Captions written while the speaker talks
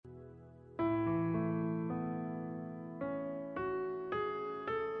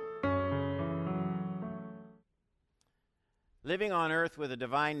Living on earth with a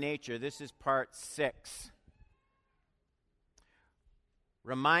divine nature, this is part 6.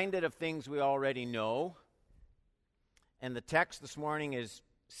 Reminded of things we already know. And the text this morning is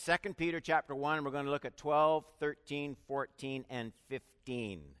 2 Peter chapter 1, and we're going to look at 12, 13, 14, and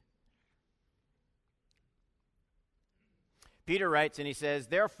 15. Peter writes, and he says,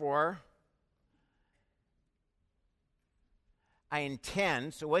 "Therefore, I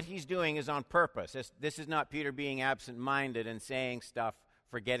intend," so what he's doing is on purpose. This is not Peter being absent-minded and saying stuff,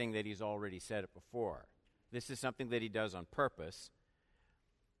 forgetting that he's already said it before. This is something that he does on purpose.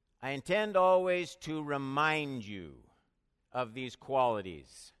 "I intend always to remind you of these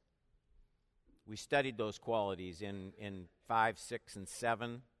qualities." We studied those qualities in 5, 6, and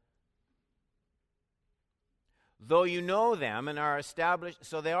 7. "Though you know them and are established,"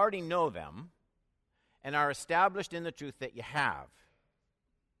 so they already know them, "and are established in the truth that you have.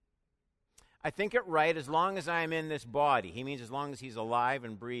 I think it right, as long as I am in this body," he means as long as he's alive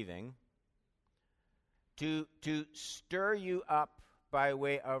and breathing, to stir you up by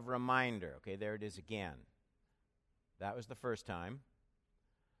way of reminder." Okay, there it is again. That was the first time.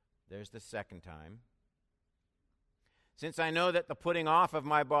 There's the second time. "Since I know that the putting off of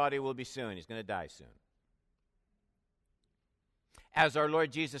my body will be soon." He's going to die soon. "As our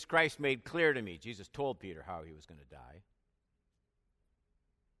Lord Jesus Christ made clear to me." Jesus told Peter how he was going to die.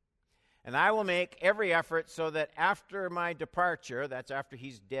 "And I will make every effort so that after my departure," that's after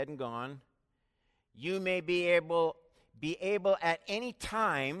he's dead and gone, "you may be able at any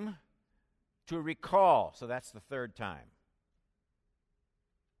time to recall." So that's the third time.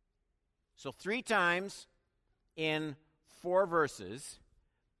 So 3 times in 4 verses,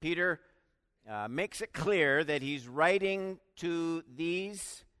 Peter makes it clear that he's writing to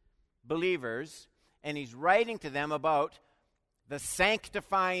these believers, and he's writing to them about the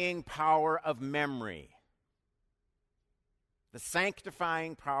sanctifying power of memory. The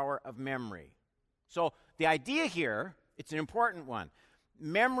sanctifying power of memory. So the idea here, it's an important one.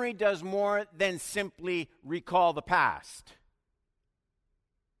 Memory does more than simply recall the past.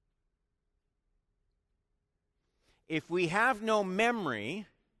 If we have no memory,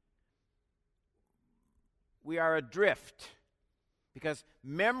 we are adrift. Because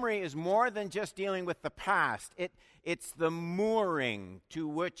memory is more than just dealing with the past. It's the mooring to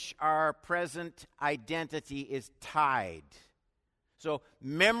which our present identity is tied. So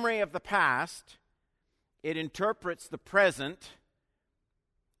memory of the past, it interprets the present,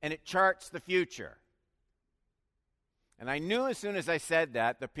 and it charts the future. And I knew as soon as I said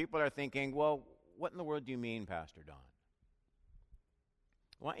that people are thinking, well, what in the world do you mean, Pastor Don?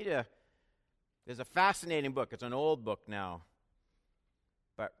 I want you to, there's a fascinating book. It's an old book now.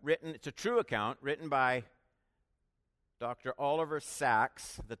 But it's a true account written by Dr. Oliver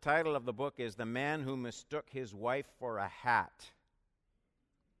Sacks. The title of the book is "The Man Who Mistook His Wife for a Hat."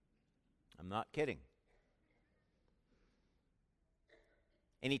 I'm not kidding.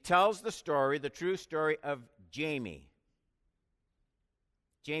 And he tells the true story of Jamie.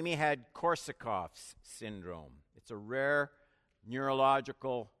 Jamie had Korsakoff's syndrome. It's a rare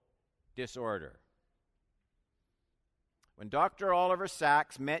neurological disorder. When Dr. Oliver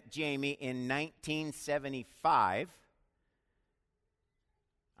Sacks met Jamie in 1975,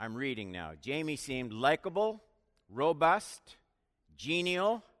 I'm reading now, Jamie seemed likable, robust,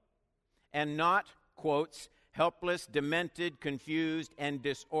 genial, and not, quotes, helpless, demented, confused, and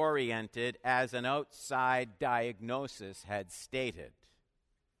disoriented as an outside diagnosis had stated.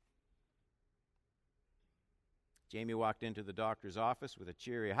 Jamie walked into the doctor's office with a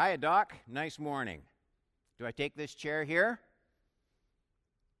cheery, "Hiya, Doc. Nice morning. Do I take this chair here?"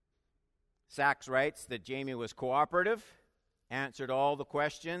 Sacks writes that Jamie was cooperative, answered all the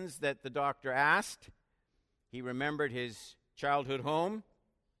questions that the doctor asked. He remembered his childhood home,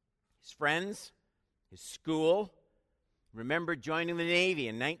 his friends, his school, remembered joining the Navy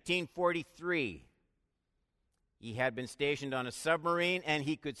in 1943. He had been stationed on a submarine, and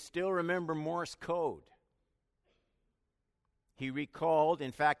he could still remember Morse code. He recalled,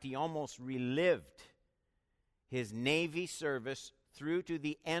 in fact, he almost relived his Navy service through to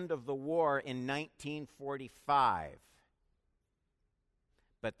the end of the war in 1945.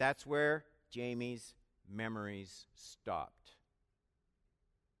 But that's where Jamie's memories stopped.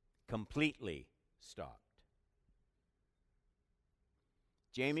 Completely stopped.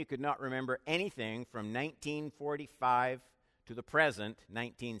 Jamie could not remember anything from 1945 to the present,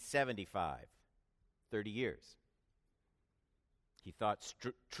 1975, 30 years. He thought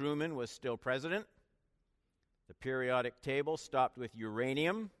Truman was still president. The periodic table stopped with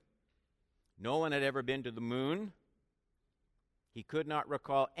uranium. No one had ever been to the moon. He could not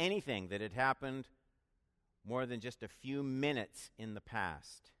recall anything that had happened more than just a few minutes in the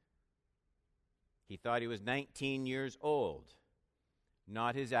past. He thought he was 19 years old,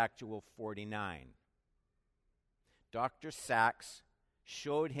 not his actual 49. Dr. Sachs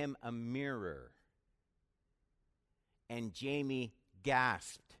showed him a mirror, and Jamie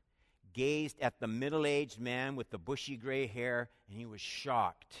gasped, gazed at the middle-aged man with the bushy gray hair, and he was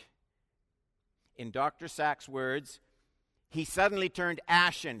shocked. In Dr. Sachs' words, he suddenly turned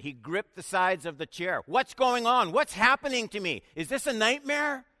ashen. He gripped the sides of the chair. What's going on? What's happening to me? Is this a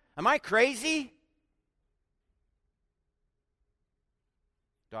nightmare? Am I crazy?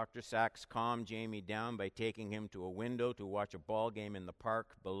 Dr. Sachs calmed Jamie down by taking him to a window to watch a ball game in the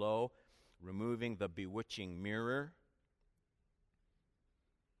park below, removing the bewitching mirror.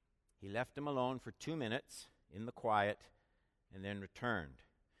 He left him alone for 2 minutes in the quiet and then returned.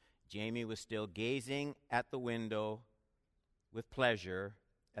 Jamie was still gazing at the window with pleasure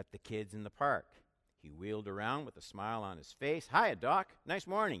at the kids in the park. He wheeled around with a smile on his face. Hiya, Doc. Nice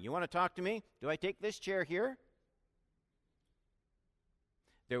morning. You want to talk to me? Do I take this chair here?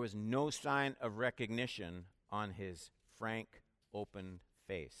 There was no sign of recognition on his frank, open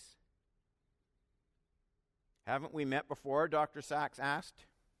face. Haven't we met before? Dr. Sachs asked.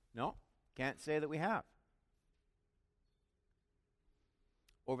 No, can't say that we have.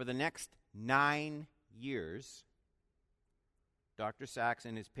 Over the next 9 years, Dr. Sachs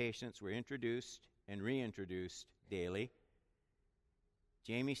and his patients were introduced and reintroduced daily.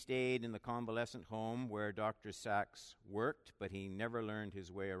 Jamie stayed in the convalescent home where Dr. Sachs worked, but he never learned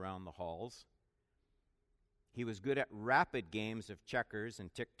his way around the halls. He was good at rapid games of checkers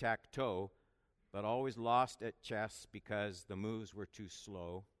and tic-tac-toe, but always lost at chess because the moves were too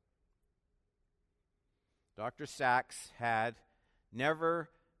slow. Dr. Sachs had never,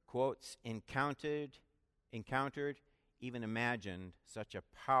 quotes, encountered, even imagined such a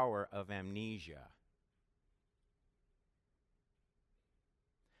power of amnesia.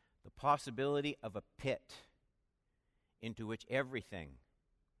 The possibility of a pit into which everything,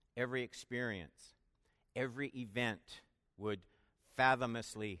 every experience, every event would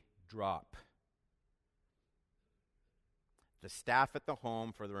fathomously drop. The staff at the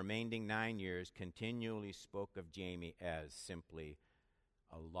home for the remaining 9 years continually spoke of Jamie as simply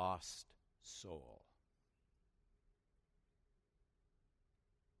a lost soul.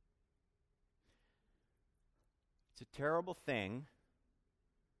 It's a terrible thing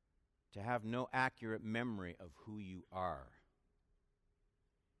to have no accurate memory of who you are.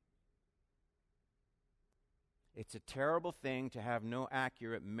 It's a terrible thing to have no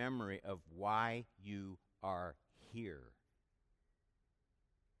accurate memory of why you are here.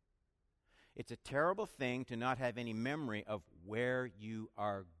 It's a terrible thing to not have any memory of where you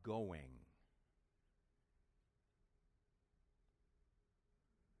are going.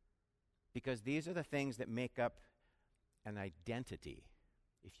 Because these are the things that make up an identity.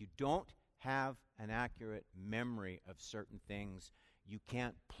 If you don't have an accurate memory of certain things, you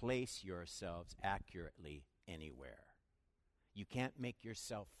can't place yourselves accurately anywhere. You can't make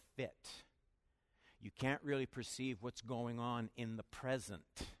yourself fit. You can't really perceive what's going on in the present.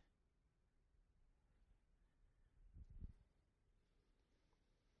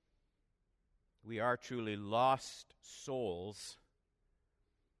 We are truly lost souls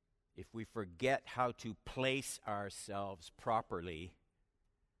if we forget how to place ourselves properly.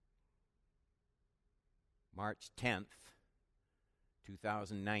 March 10th,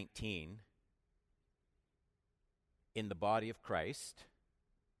 2019, in the body of Christ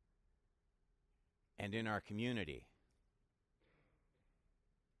and in our community.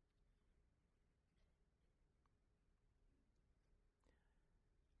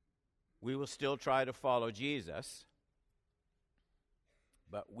 We will still try to follow Jesus,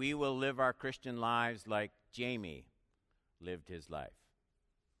 but we will live our Christian lives like Jamie lived his life.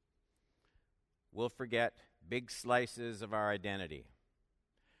 We'll forget big slices of our identity.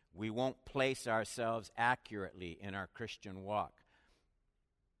 We won't place ourselves accurately in our Christian walk.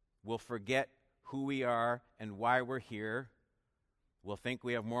 We'll forget who we are and why we're here. We'll think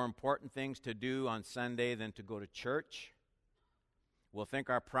we have more important things to do on Sunday than to go to church. We'll think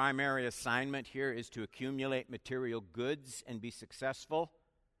our primary assignment here is to accumulate material goods and be successful.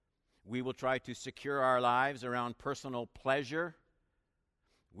 We will try to secure our lives around personal pleasure.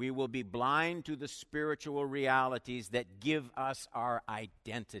 We will be blind to the spiritual realities that give us our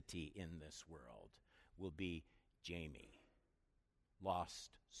identity in this world. We'll be Jamie,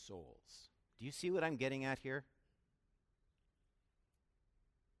 lost souls. Do you see what I'm getting at here?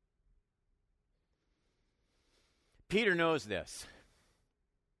 Peter knows this.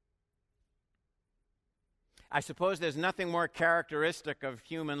 I suppose there's nothing more characteristic of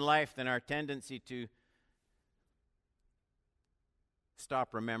human life than our tendency to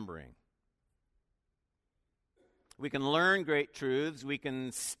stop remembering. We can learn great truths. We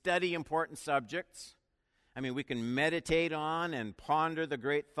can study important subjects. We can meditate on and ponder the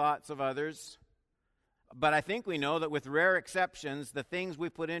great thoughts of others. But I think we know that with rare exceptions, the things we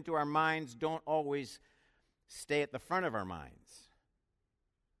put into our minds don't always stay at the front of our minds.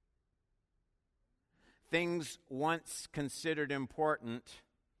 Things once considered important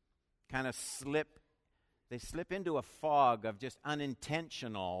kind of slip into a fog of just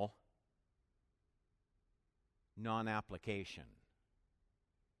unintentional non-application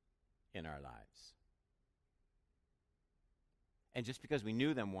in our lives. And just because we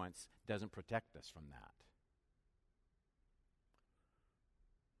knew them once doesn't protect us from that.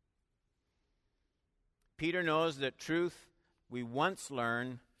 Peter knows that truth we once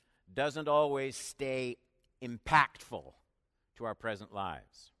learned doesn't always stay impactful to our present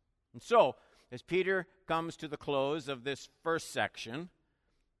lives. And so, as Peter comes to the close of this first section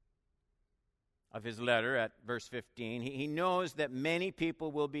of his letter at verse 15, he knows that many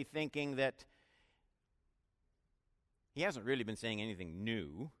people will be thinking that he hasn't really been saying anything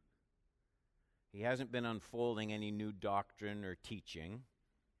new. He hasn't been unfolding any new doctrine or teaching.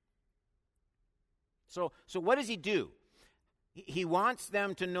 So what does he do? He wants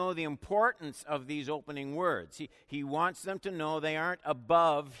them to know the importance of these opening words. He wants them to know they aren't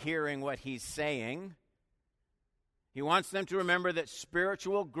above hearing what he's saying. He wants them to remember that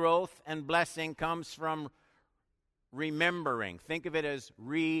spiritual growth and blessing comes from remembering. Think of it as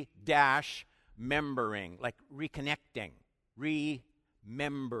membering, like reconnecting,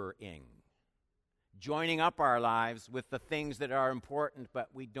 remembering. Joining up our lives with the things that are important but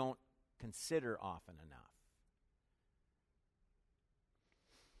we don't consider often enough.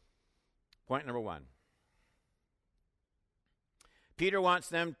 Point number 1. Peter wants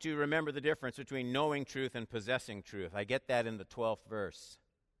them to remember the difference between knowing truth and possessing truth. I get that in the 12th verse.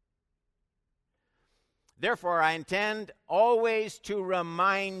 Therefore, I intend always to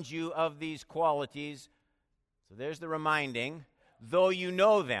remind you of these qualities. So there's the reminding, though you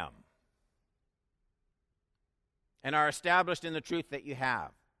know them and are established in the truth that you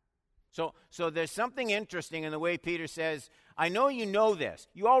have. So there's something interesting in the way Peter says, I know you know this.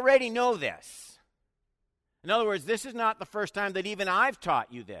 You already know this. In other words, this is not the first time that even I've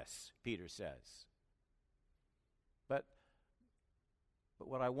taught you this, Peter says. But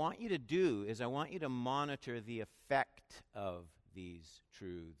what I want you to do is I want you to monitor the effect of these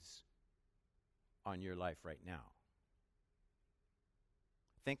truths on your life right now.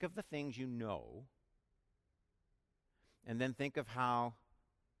 Think of the things you know, and then think of how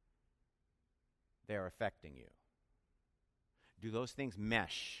they are affecting you. Do those things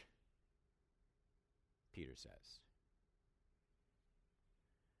mesh? Peter says.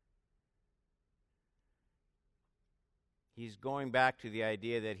 He's going back to the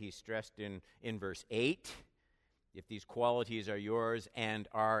idea that he stressed in verse 8. If these qualities are yours and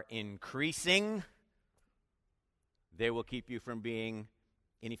are increasing, they will keep you from being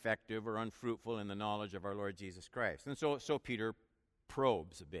ineffective or unfruitful in the knowledge of our Lord Jesus Christ. And so Peter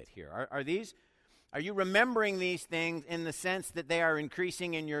probes a bit here. Are you remembering these things in the sense that they are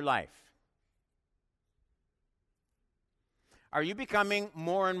increasing in your life? Are you becoming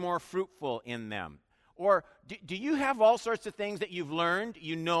more and more fruitful in them? Or do you have all sorts of things that you've learned,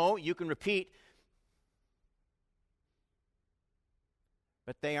 you know, you can repeat,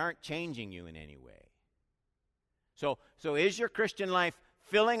 but they aren't changing you in any way? So is your Christian life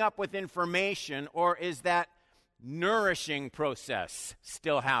filling up with information, or is that nourishing process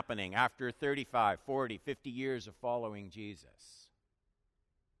still happening after 35, 40, 50 years of following Jesus?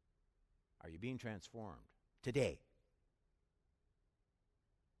 Are you being transformed today?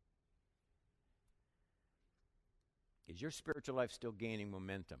 Is your spiritual life still gaining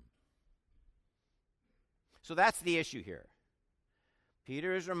momentum? So that's the issue here.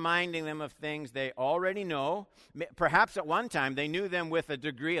 Peter is reminding them of things they already know. Perhaps at one time they knew them with a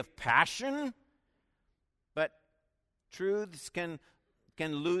degree of passion, but truths can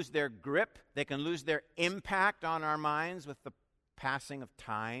lose their grip. They can lose their impact on our minds with the passing of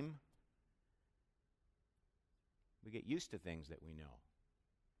time. We get used to things that we know.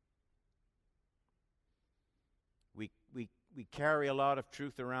 We carry a lot of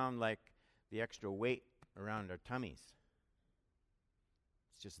truth around like the extra weight around our tummies.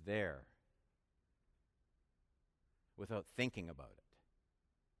 It's just there without thinking about it.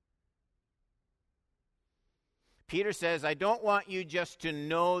 Peter says, I don't want you just to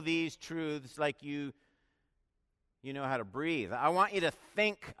know these truths like you know how to breathe. I want you to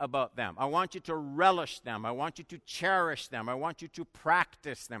think about them. I want you to relish them. I want you to cherish them. I want you to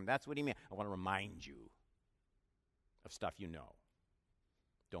practice them. That's what he means. I want to remind you of stuff you know.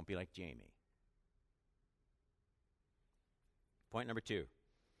 Don't be like Jamie. Point number 2.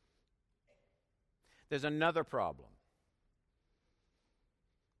 There's another problem.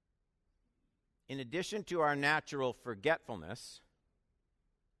 In addition to our natural forgetfulness,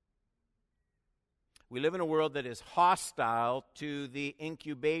 we live in a world that is hostile to the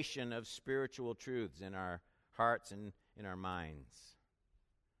incubation of spiritual truths in our hearts and in our minds.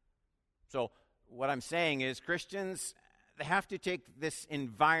 So what I'm saying is Christians, they have to take this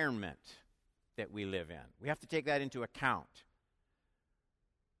environment that we live in. We have to take that into account.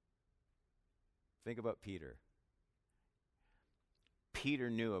 Think about Peter. Peter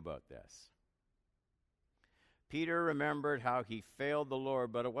knew about this. Peter remembered how he failed the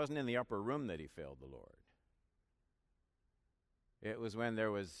Lord, but it wasn't in the upper room that he failed the Lord. It was when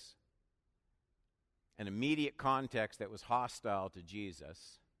there was an immediate context that was hostile to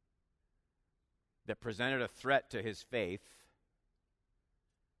Jesus, that presented a threat to his faith,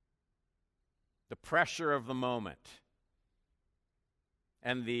 the pressure of the moment,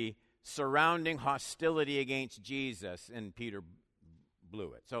 and the surrounding hostility against Jesus, and Peter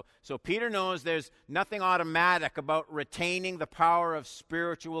blew it. So Peter knows there's nothing automatic about retaining the power of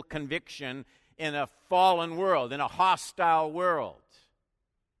spiritual conviction in a fallen world, in a hostile world.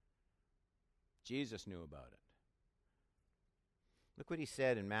 Jesus knew about it. Look what he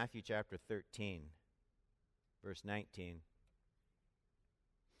said in Matthew chapter 13, verse 19.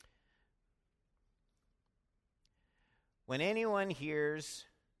 When anyone hears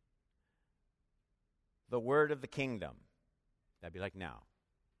the word of the kingdom, that'd be like now,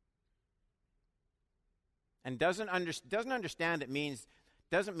 and doesn't understand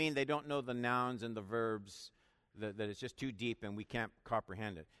doesn't mean they don't know the nouns and the verbs, that it's just too deep and we can't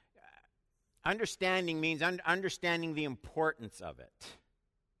comprehend it. Understanding means understanding the importance of it.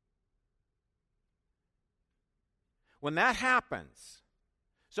 When that happens,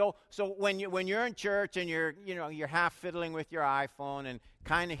 so when you're in church and you're half fiddling with your iPhone and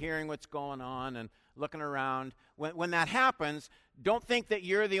kind of hearing what's going on and looking around, when that happens, don't think that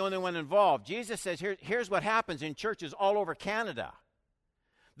you're the only one involved. Jesus says, here's what happens in churches all over Canada.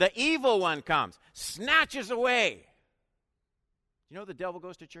 The evil one comes, snatches away. You know the devil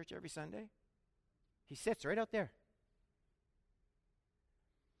goes to church every Sunday? He sits right out there.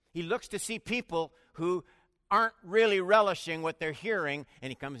 He looks to see people who aren't really relishing what they're hearing,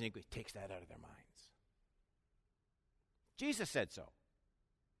 and he comes and he takes that out of their minds. Jesus said so.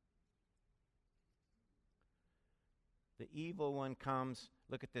 The evil one comes,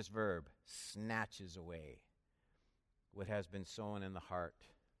 look at this verb, snatches away what has been sown in the heart.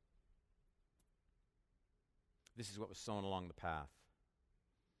 This is what was sown along the path.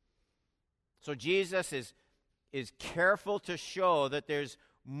 So Jesus is careful to show that there's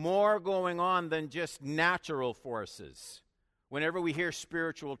more going on than just natural forces whenever we hear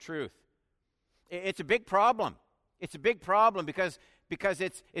spiritual truth. It's a big problem. It's a big problem because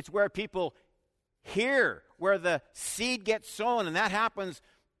it's where people hear, where the seed gets sown, and that happens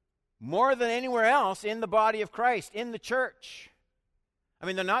more than anywhere else in the body of Christ, in the church. I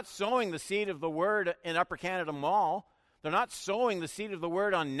mean, they're not sowing the seed of the word in Upper Canada Mall. They're not sowing the seed of the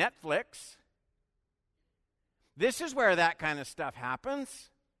word on Netflix. This is where that kind of stuff happens.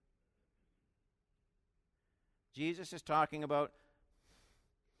 Jesus is talking about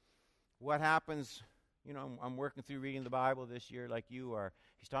what happens. I'm working through reading the Bible this year like you are.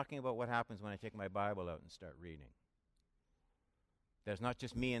 He's talking about what happens when I take my Bible out and start reading. There's not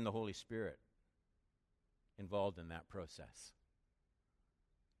just me and the Holy Spirit involved in that process.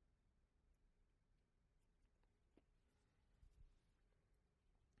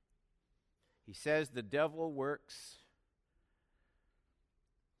 He says the devil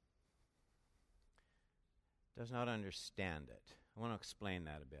does not understand it. I want to explain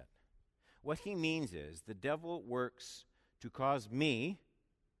that a bit. What he means is the devil works to cause me,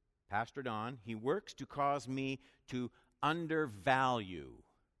 Pastor Don, he works to cause me to undervalue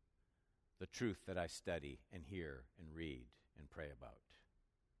the truth that I study and hear and read and pray about.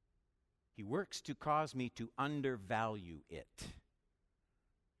 He works to cause me to undervalue it.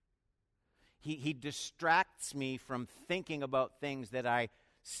 He distracts me from thinking about things that I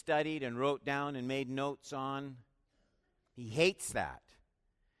studied and wrote down and made notes on. He hates that.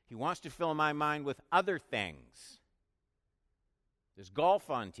 He wants to fill my mind with other things. There's golf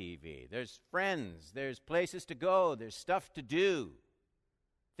on TV. There's friends. There's places to go. There's stuff to do.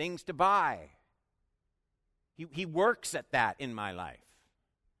 Things to buy. He works at that in my life.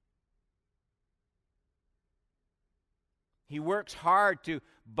 He works hard to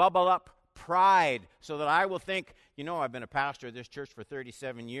bubble up pride so that I will think, I've been a pastor of this church for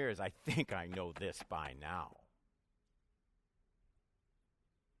 37 years. I think I know this by now.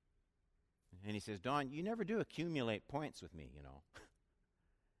 And he says, Don, you never do accumulate points with me,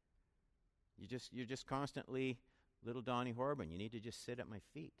 You're just constantly little Donnie Horban. You need to just sit at my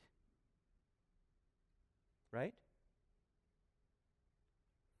feet. Right?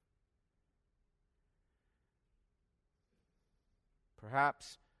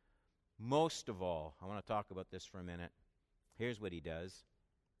 Perhaps most of all, I want to talk about this for a minute. Here's what he does.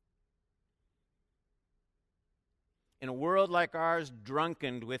 In a world like ours,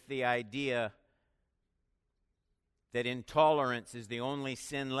 drunkened with the idea that intolerance is the only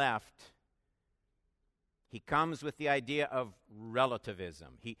sin left, he comes with the idea of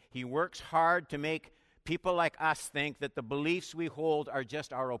relativism. He works hard to make people like us think that the beliefs we hold are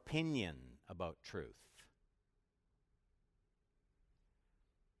just our opinion about truth.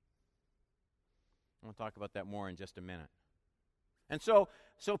 I want to talk about that more in just a minute. And so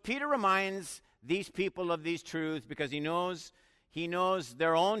Peter reminds these people of these truths because he knows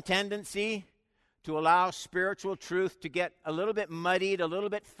their own tendency to allow spiritual truth to get a little bit muddied, a little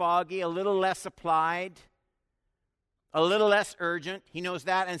bit foggy, a little less applied, a little less urgent. He knows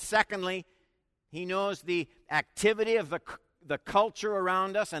that. And secondly, he knows the activity of the culture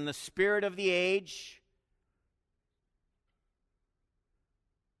around us and the spirit of the age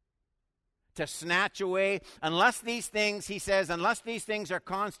to snatch away. Unless these things, he says, unless these things are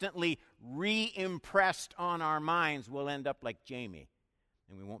constantly re-impressed on our minds, we'll end up like Jamie,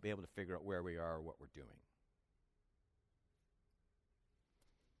 and we won't be able to figure out where we are or what we're doing.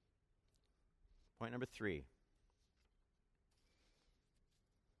 Point number 3.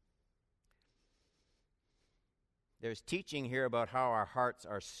 There's teaching here about how our hearts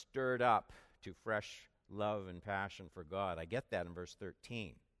are stirred up to fresh love and passion for God. I get that in verse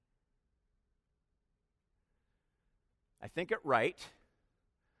 13. I think it right.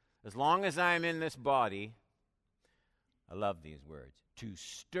 As long as I'm in this body, I love these words, to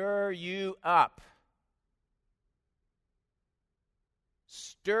stir you up.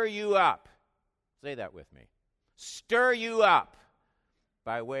 Stir you up. Say that with me. Stir you up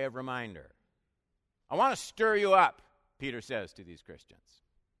by way of reminder. I want to stir you up, Peter says to these Christians.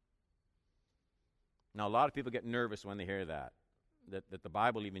 Now, a lot of people get nervous when they hear that the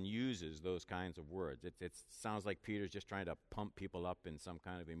Bible even uses those kinds of words. It sounds like Peter's just trying to pump people up in some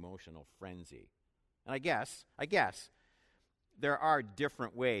kind of emotional frenzy. And I guess there are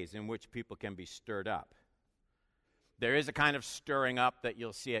different ways in which people can be stirred up. There is a kind of stirring up that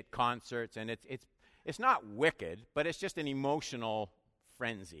you'll see at concerts, and it's not wicked, but it's just an emotional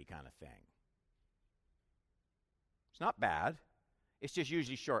frenzy kind of thing. It's not bad. It's just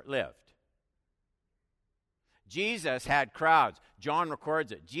usually short-lived. Jesus had crowds. John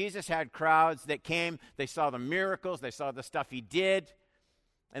records it. Jesus had crowds that came. They saw the miracles. They saw the stuff he did.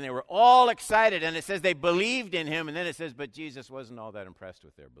 And they were all excited. And it says they believed in him. And then it says, but Jesus wasn't all that impressed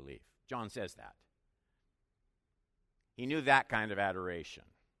with their belief. John says that. He knew that kind of adoration.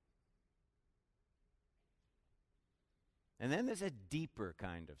 And then there's a deeper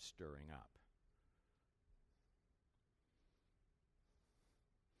kind of stirring up.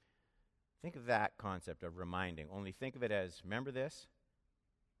 Think of that concept of reminding. Only think of it as, remember this?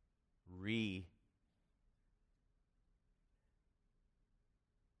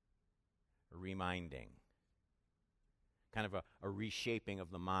 Reminding. Kind of a reshaping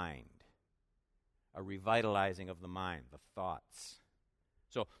of the mind. A revitalizing of the mind, the thoughts.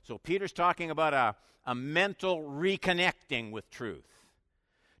 So Peter's talking about a mental reconnecting with truth.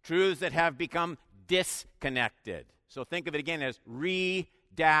 Truths that have become disconnected. So think of it again as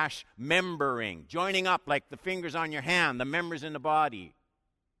remembering, joining up like the fingers on your hand, the members in the body.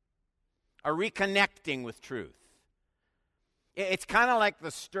 A reconnecting with truth. It's kind of like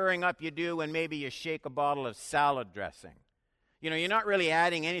the stirring up you do when maybe you shake a bottle of salad dressing. You know, you're not really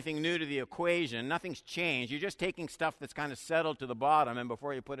adding anything new to the equation. Nothing's changed. You're just taking stuff that's kind of settled to the bottom, and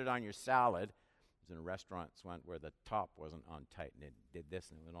before you put it on your salad, I was in a restaurant once where the top wasn't on tight, and it did this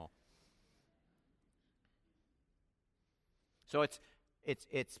and it went all. So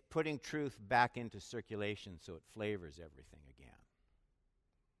it's putting truth back into circulation so it flavors everything again.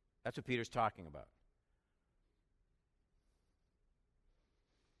 That's what Peter's talking about.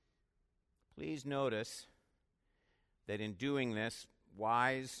 Please notice that in doing this,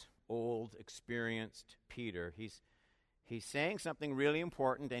 wise, old, experienced Peter, he's saying something really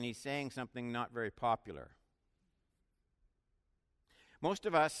important, and he's saying something not very popular. Most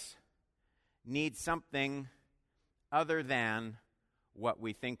of us need something other than what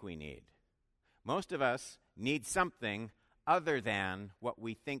we think we need. Most of us need something other than what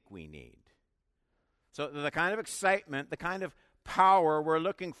we think we need. So the kind of excitement, the kind of power we're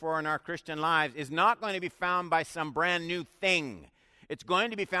looking for in our Christian lives is not going to be found by some brand new thing. It's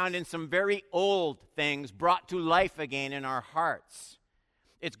going to be found in some very old things brought to life again in our hearts.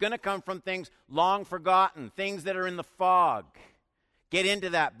 It's going to come from things long forgotten, things that are in the fog. Get into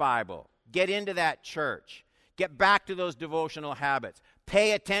that Bible. Get into that church. Get back to those devotional habits.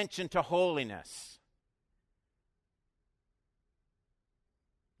 Pay attention to holiness.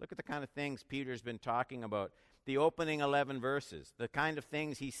 Look at the kind of things Peter's been talking about. The opening 11 verses, the kind of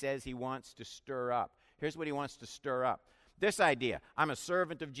things he says he wants to stir up. Here's what he wants to stir up. This idea, I'm a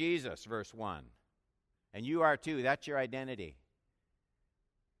servant of Jesus, verse 1. And you are too. That's your identity.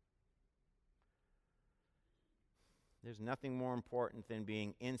 There's nothing more important than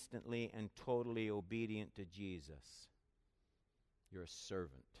being instantly and totally obedient to Jesus. You're a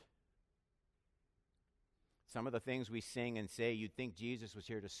servant. Some of the things we sing and say, you'd think Jesus was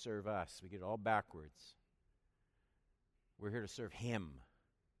here to serve us. We get it all backwards. We're here to serve him.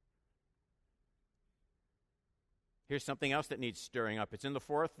 Here's something else that needs stirring up. It's in the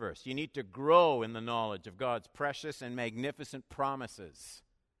 4th verse. You need to grow in the knowledge of God's precious and magnificent promises.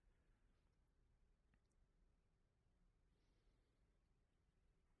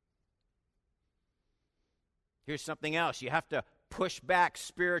 Here's something else. You have to push back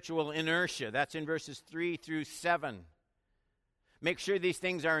spiritual inertia. That's in verses 3 through 7. Make sure these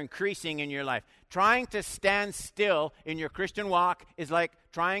things are increasing in your life. Trying to stand still in your Christian walk is like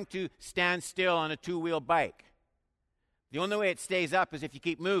trying to stand still on a 2-wheel bike. The only way it stays up is if you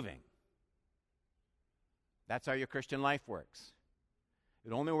keep moving. That's how your Christian life works.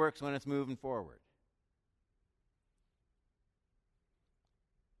 It only works when it's moving forward.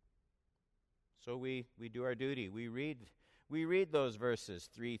 So we do our duty. We read those verses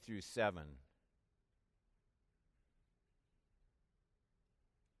 3 through 7.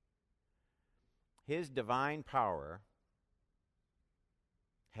 His divine power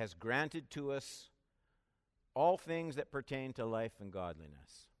has granted to us all things that pertain to life and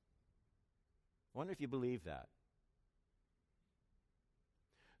godliness. I wonder if you believe that.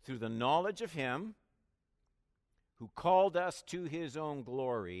 Through the knowledge of him who called us to his own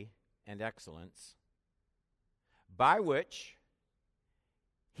glory and excellence, by which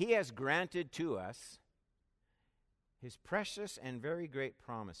he has granted to us his precious and very great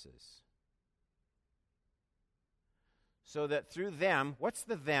promises, so that through them, what's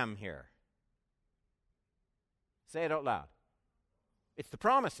the them here? Say it out loud. It's the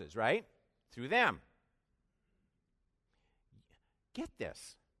promises, right? Through them. Get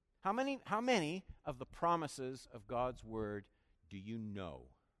this. How many of the promises of God's word do you know?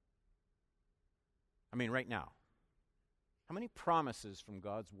 I mean, right now. How many promises from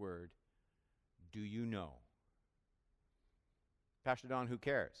God's word do you know? Pastor Don, who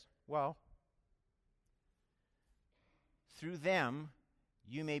cares? Well, through them,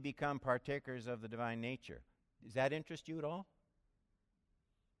 you may become partakers of the divine nature. Does that interest you at all?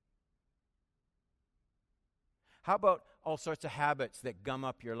 How about all sorts of habits that gum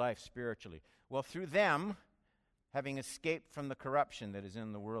up your life spiritually? Well, through them, having escaped from the corruption that is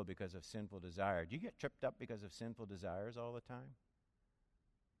in the world because of sinful desire. Do you get tripped up because of sinful desires all the time?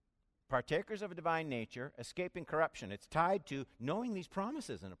 Partakers of a divine nature, escaping corruption. It's tied to knowing these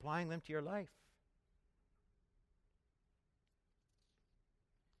promises and applying them to your life.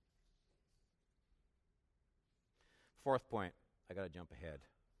 Fourth point, I got to jump ahead.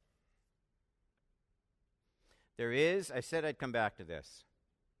 There is, I said I'd come back to this.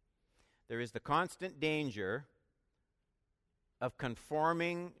 There is the constant danger of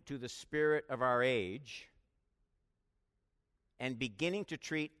conforming to the spirit of our age and beginning to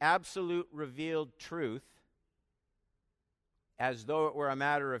treat absolute revealed truth as though it were a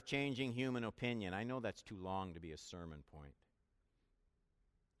matter of changing human opinion. I know that's too long to be a sermon point.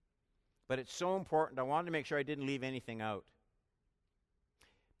 But it's so important. I wanted to make sure I didn't leave anything out.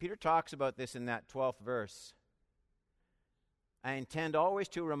 Peter talks about this in that 12th verse. I intend always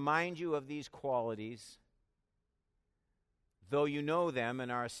to remind you of these qualities, though you know them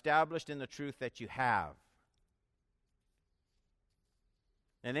and are established in the truth that you have.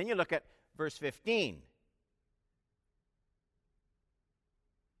 And then you look at verse 15.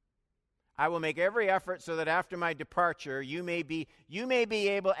 I will make every effort so that after my departure you may be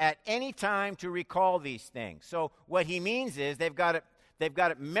able at any time to recall these things. So what he means is they've got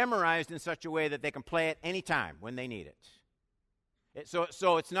it memorized in such a way that they can play it any time when they need it.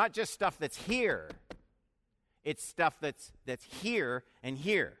 So it's not just stuff that's here. It's stuff that's here and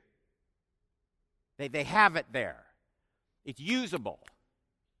here. They have it there. It's usable.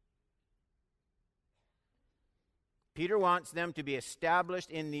 Peter wants them to be established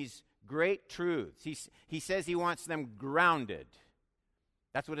in these great truths. He says he wants them grounded.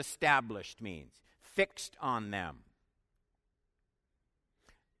 That's what established means. Fixed on them.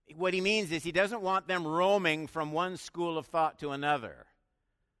 what he means is he doesn't want them roaming from one school of thought to another.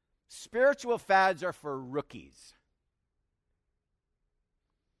 Spiritual fads are for rookies.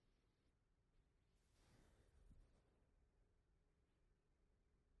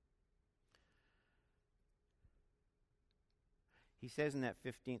 He says in that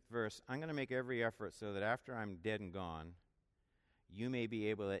 15th verse, I'm going to make every effort so that after I'm dead and gone, you may be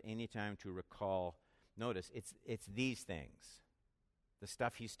able at any time to recall. Notice, it's these things. The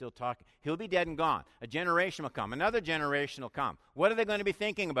stuff he's still talking. He'll be dead and gone. A generation will come. Another generation will come. What are they going to be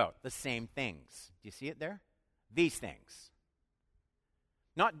thinking about? The same things. Do you see it there? These things.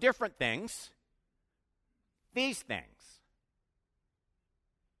 Not different things. These things.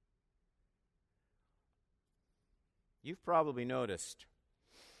 You've probably noticed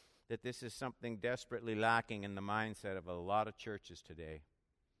that this is something desperately lacking in the mindset of a lot of churches today.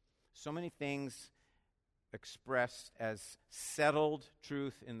 So many things expressed as settled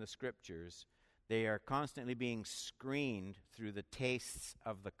truth in the Scriptures, they are constantly being screened through the tastes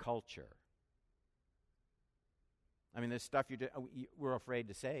of the culture. I mean, there's stuff we're afraid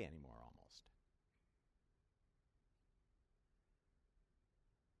to say anymore almost.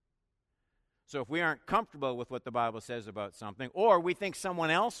 So if we aren't comfortable with what the Bible says about something, or we think someone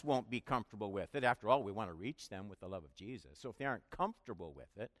else won't be comfortable with it, after all, we want to reach them with the love of Jesus. So if they aren't comfortable with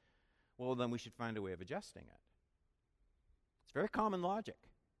it, well, then we should find a way of adjusting it. It's very common logic.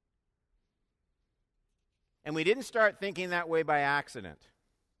 And we didn't start thinking that way by accident.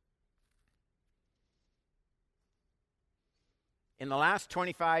 In the last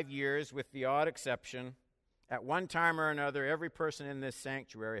 25 years, with the odd exception, at one time or another, every person in this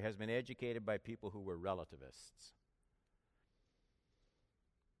sanctuary has been educated by people who were relativists.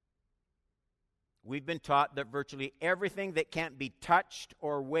 We've been taught that virtually everything that can't be touched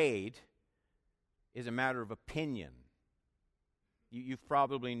or weighed is a matter of opinion. You've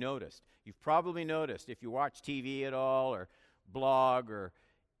probably noticed. You've probably noticed, if you watch TV at all or blog, or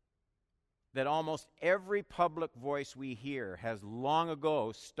that almost every public voice we hear has long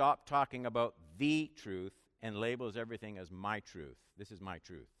ago stopped talking about the truth and labels everything as my truth. This is my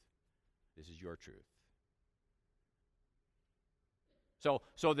truth. This is your truth.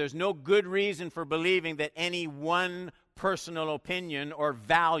 So there's no good reason for believing that any one personal opinion or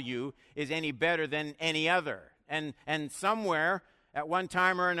value is any better than any other. And somewhere, at one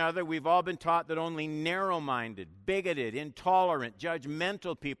time or another, we've all been taught that only narrow-minded, bigoted, intolerant,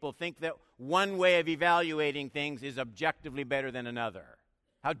 judgmental people think that one way of evaluating things is objectively better than another.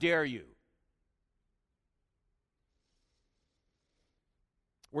 How dare you?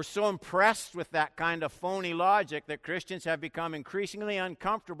 We're so impressed with that kind of phony logic that Christians have become increasingly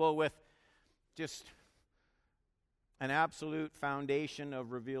uncomfortable with just an absolute foundation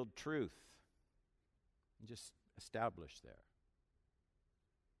of revealed truth just established there.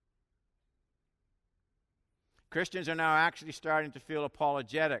 Christians are now actually starting to feel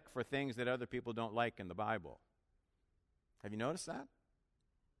apologetic for things that other people don't like in the Bible. Have you noticed that?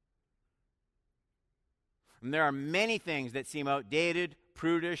 And there are many things that seem outdated,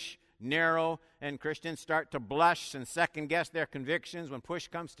 prudish, narrow, and Christians start to blush and second-guess their convictions when push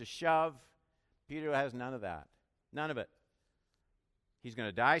comes to shove. Peter has none of that. None of it. He's going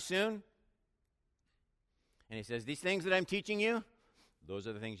to die soon. And he says, these things that I'm teaching you, those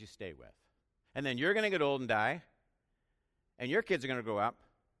are the things you stay with. And then you're going to get old and die, and your kids are going to grow up,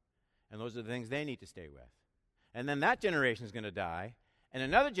 and those are the things they need to stay with. And then that generation is going to die, and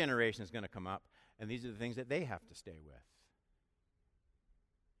another generation is going to come up, and these are the things that they have to stay with.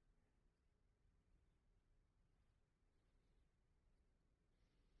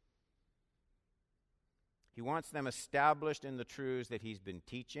 He wants them established in the truths that he's been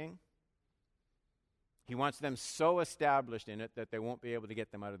teaching. He wants them so established in it that they won't be able to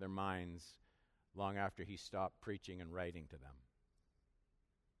get them out of their minds long after he stopped preaching and writing to them.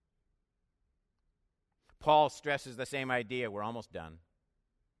 Paul stresses the same idea. We're almost done.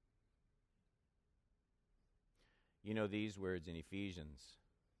 You know these words in Ephesians.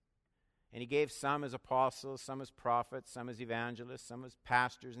 And he gave some as apostles, some as prophets, some as evangelists, some as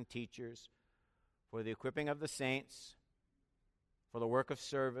pastors and teachers, for the equipping of the saints, for the work of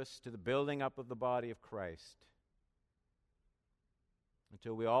service, to the building up of the body of Christ,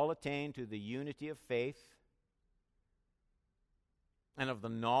 until we all attain to the unity of faith and of the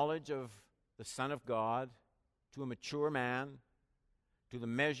knowledge of the Son of God, to a mature man, to the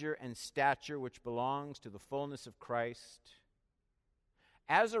measure and stature which belongs to the fullness of Christ.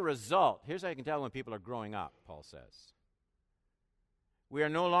 As a result, here's how you can tell when people are growing up, Paul says. We are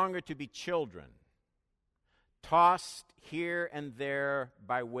no longer to be children, tossed here and there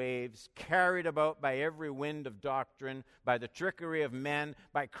by waves, carried about by every wind of doctrine, by the trickery of men,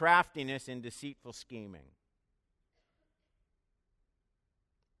 by craftiness in deceitful scheming.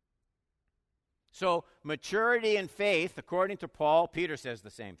 So, maturity in faith, according to Paul, Peter says the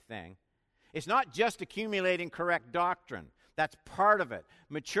same thing. It's not just accumulating correct doctrine. That's part of it.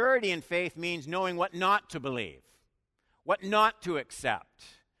 Maturity in faith means knowing what not to believe, what not to accept,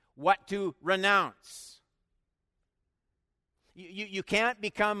 what to renounce. You can't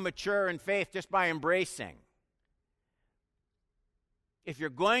become mature in faith just by embracing. If you're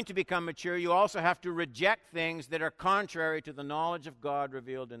going to become mature, you also have to reject things that are contrary to the knowledge of God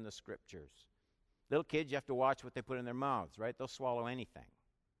revealed in the Scriptures. Little kids, you have to watch what they put in their mouths, right? They'll swallow anything.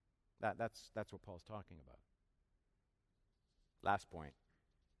 That's what Paul's talking about. Last point.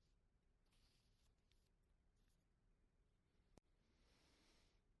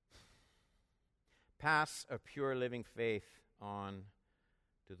 Pass a pure living faith on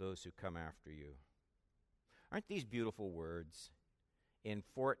to those who come after you. Aren't these beautiful words in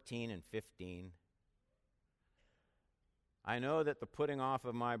 14 and 15? I know that the putting off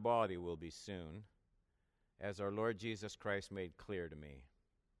of my body will be soon, as our Lord Jesus Christ made clear to me.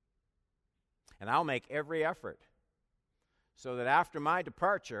 And I'll make every effort so that after my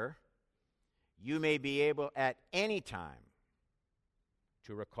departure, you may be able at any time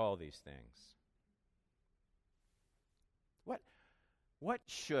to recall these things. What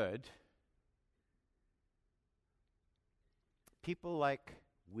should people like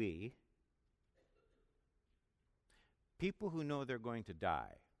we, people who know they're going to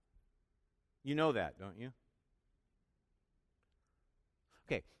die, you know that, don't you?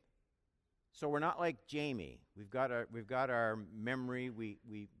 Okay, so we're not like Jamie. We've got our memory.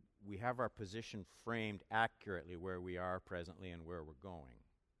 We have our position framed accurately where we are presently and where we're going.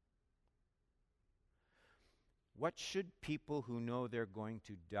 What should people who know they're going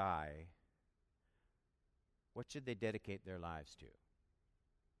to die, what should they dedicate their lives to?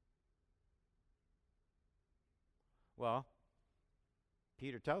 Well,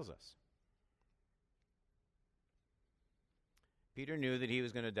 Peter tells us. Peter knew that he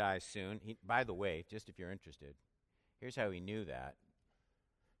was going to die soon. By the way, just if you're interested, here's how he knew that.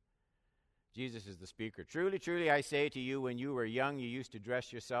 Jesus is the speaker. Truly, truly, I say to you, when you were young, you used to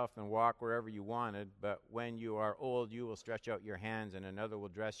dress yourself and walk wherever you wanted. But when you are old, you will stretch out your hands, and another will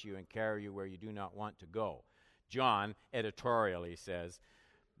dress you and carry you where you do not want to go. John, editorially, says,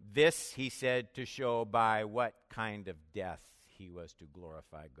 this he said to show by what kind of death he was to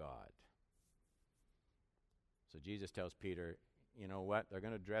glorify God. So Jesus tells Peter, you know what? They're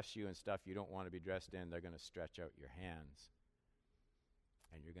going to dress you in stuff you don't want to be dressed in. They're going to stretch out your hands.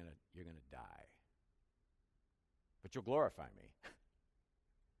 And you're going to die. But you'll glorify me.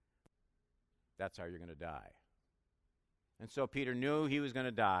 That's how you're going to die. And so Peter knew he was going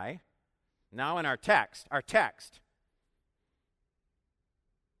to die. Now in our text,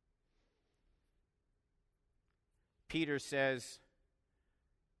 Peter says,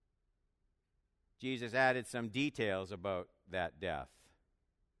 Jesus added some details about that death.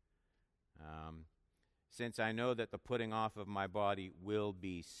 Since I know that the putting off of my body will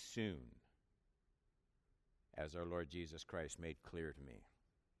be soon, as our Lord Jesus Christ made clear to me.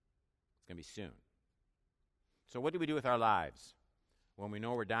 It's going to be soon. So what do we do with our lives when we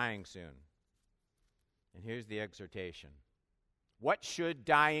know we're dying soon? And here's the exhortation. What should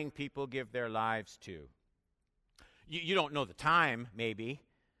dying people give their lives to? You don't know the time, maybe,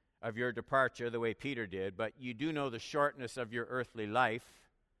 of your departure the way Peter did, but you do know the shortness of your earthly life.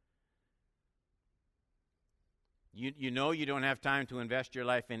 You know you don't have time to invest your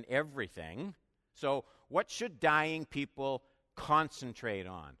life in everything. So what should dying people concentrate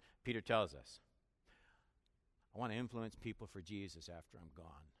on? Peter tells us, I want to influence people for Jesus after I'm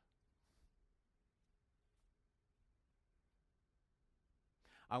gone.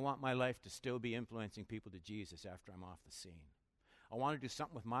 I want my life to still be influencing people to Jesus after I'm off the scene. I want to do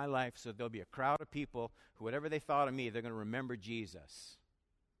something with my life so there'll be a crowd of people who, whatever they thought of me, they're going to remember Jesus.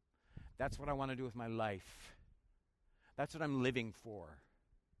 That's what I want to do with my life. That's what I'm living for.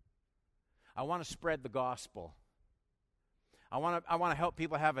 I want to spread the gospel. I want to help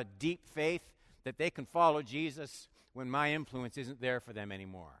people have a deep faith that they can follow Jesus when my influence isn't there for them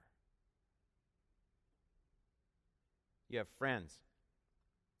anymore. You have friends.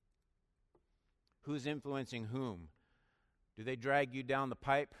 Who's influencing whom? Do they drag you down the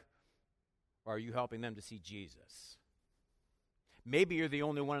pipe, or are you helping them to see Jesus? Maybe you're the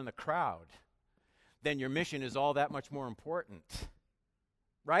only one in the crowd. Then your mission is all that much more important.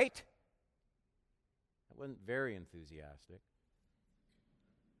 Right? That wasn't very enthusiastic.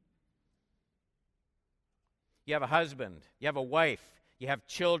 You have a husband. You have a wife. You have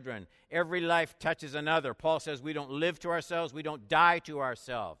children. Every life touches another. Paul says we don't live to ourselves. We don't die to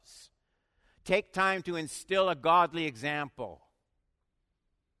ourselves. Take time to instill a godly example.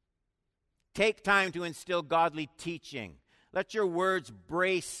 Take time to instill godly teaching. Let your words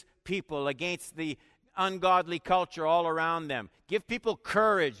brace people against the ungodly culture all around them. Give people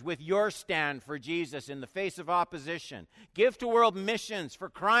courage with your stand for Jesus in the face of opposition. Give to world missions, for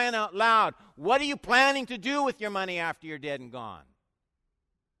crying out loud. What are you planning to do with your money after you're dead and gone?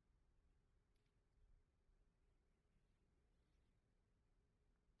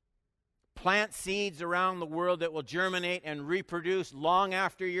 Plant seeds around the world that will germinate and reproduce long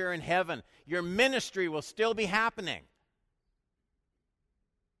after you're in heaven. Your ministry will still be happening.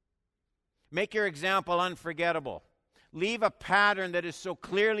 Make your example unforgettable. Leave a pattern that is so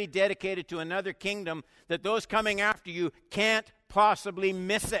clearly dedicated to another kingdom that those coming after you can't possibly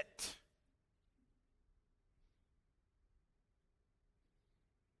miss it.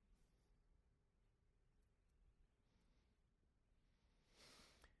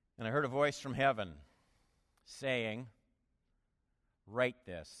 And I heard a voice from heaven saying, "Write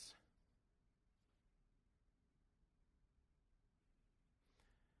this.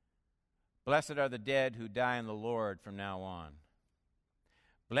 Blessed are the dead who die in the Lord from now on.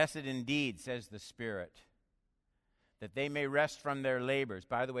 Blessed indeed, says the Spirit, that they may rest from their labors."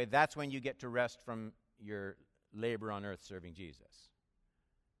 By the way, that's when you get to rest from your labor on earth serving Jesus,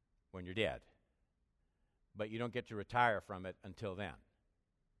 when you're dead. But you don't get to retire from it until then.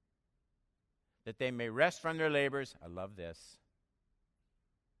 That they may rest from their labors. I love this.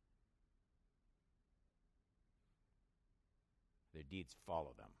 Their deeds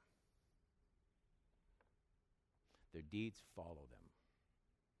follow them. Their deeds follow them.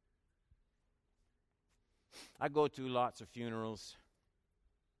 I go to lots of funerals.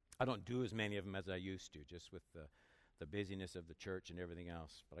 I don't do as many of them as I used to, just with the busyness of the church and everything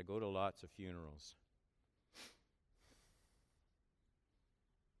else. But I go to lots of funerals.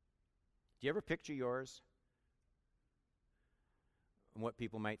 Do you ever picture yours? And what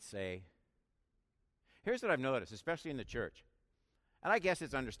people might say? Here's what I've noticed, especially in the church. And I guess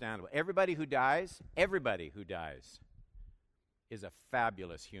it's understandable. Everybody who dies is a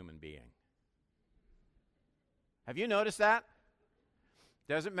fabulous human being. Have you noticed that?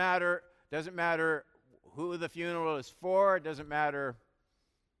 Doesn't matter who the funeral is for, it doesn't matter.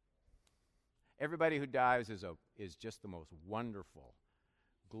 Everybody who dies is just the most wonderful,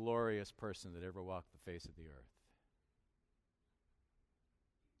 glorious person that ever walked the face of the earth.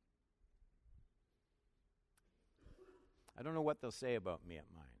 I don't know what they'll say about me at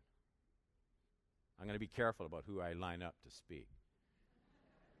mine. I'm going to be careful about who I line up to speak.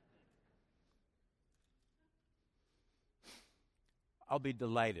 I'll be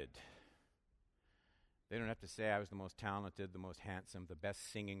delighted. They don't have to say I was the most talented, the most handsome, the best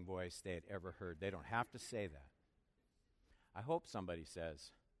singing voice they had ever heard. They don't have to say that. I hope somebody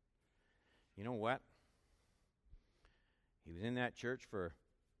says, "You know what? He was in that church for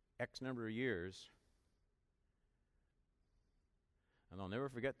X number of years, and I'll never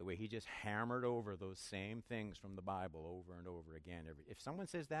forget the way he just hammered over those same things from the Bible over and over again." If someone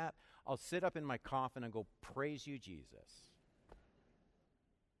says that, I'll sit up in my coffin and go, "Praise you, Jesus."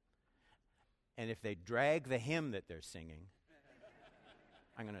 And if they drag the hymn that they're singing,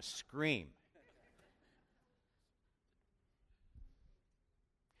 I'm going to scream.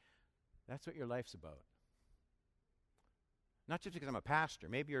 That's what your life's about. Not just because I'm a pastor.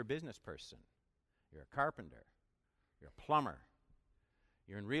 Maybe you're a business person. You're a carpenter. You're a plumber.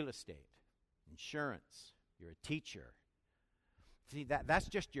 You're in real estate, insurance. You're a teacher. See, that's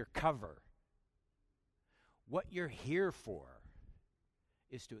just your cover. What you're here for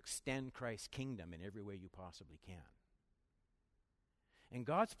is to extend Christ's kingdom in every way you possibly can. And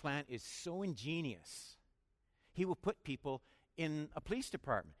God's plan is so ingenious. He will put people in a police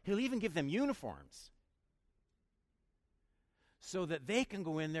department. He'll even give them uniforms so that they can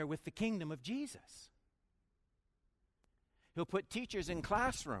go in there with the kingdom of Jesus. He'll put teachers in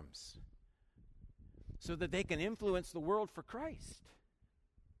classrooms so that they can influence the world for Christ.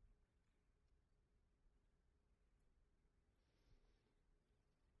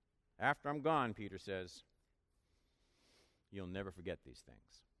 After I'm gone, Peter says, you'll never forget these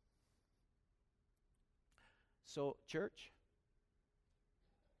things. So, church,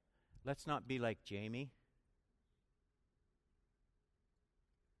 let's not be like Jamie.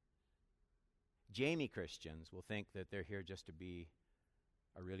 Jamie Christians will think that they're here just to be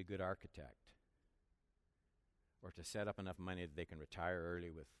a really good architect or to set up enough money that they can retire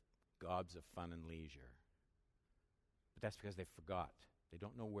early with gobs of fun and leisure. But that's because they forgot They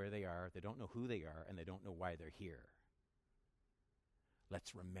don't know where they are, they don't know who they are, and they don't know why they're here.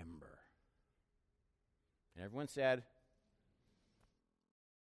 Let's remember. And everyone said,